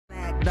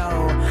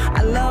know.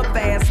 I love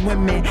fast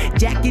women.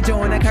 Jack your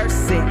joint, I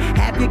curse it.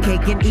 Have your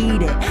cake and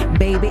eat it.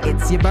 Baby,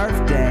 it's your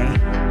birthday.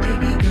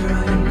 Baby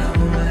girl, you know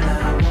what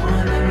I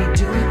want. Let me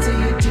do it to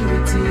you, do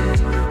it to you.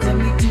 Let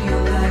me do you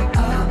like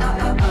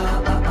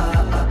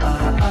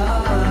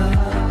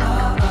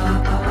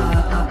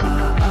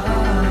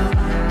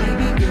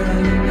Baby girl,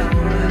 you know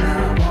what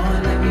I want.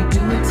 Let me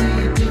do it to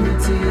you, do it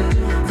to you.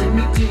 Let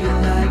me do you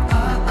like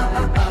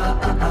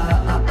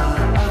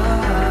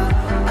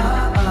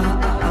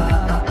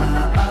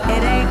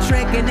It ain't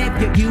tricking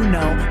if you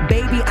know.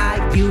 Baby,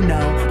 you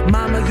know.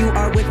 Mama, you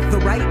are with the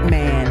right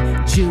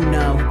man,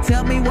 Juno.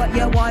 Tell me what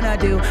you wanna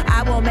do,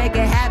 I will make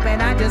it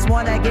happen. I just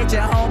wanna get you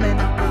home and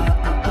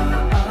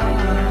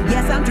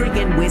yes, I'm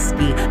drinking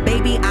whiskey.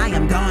 Baby, I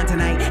am gone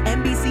tonight.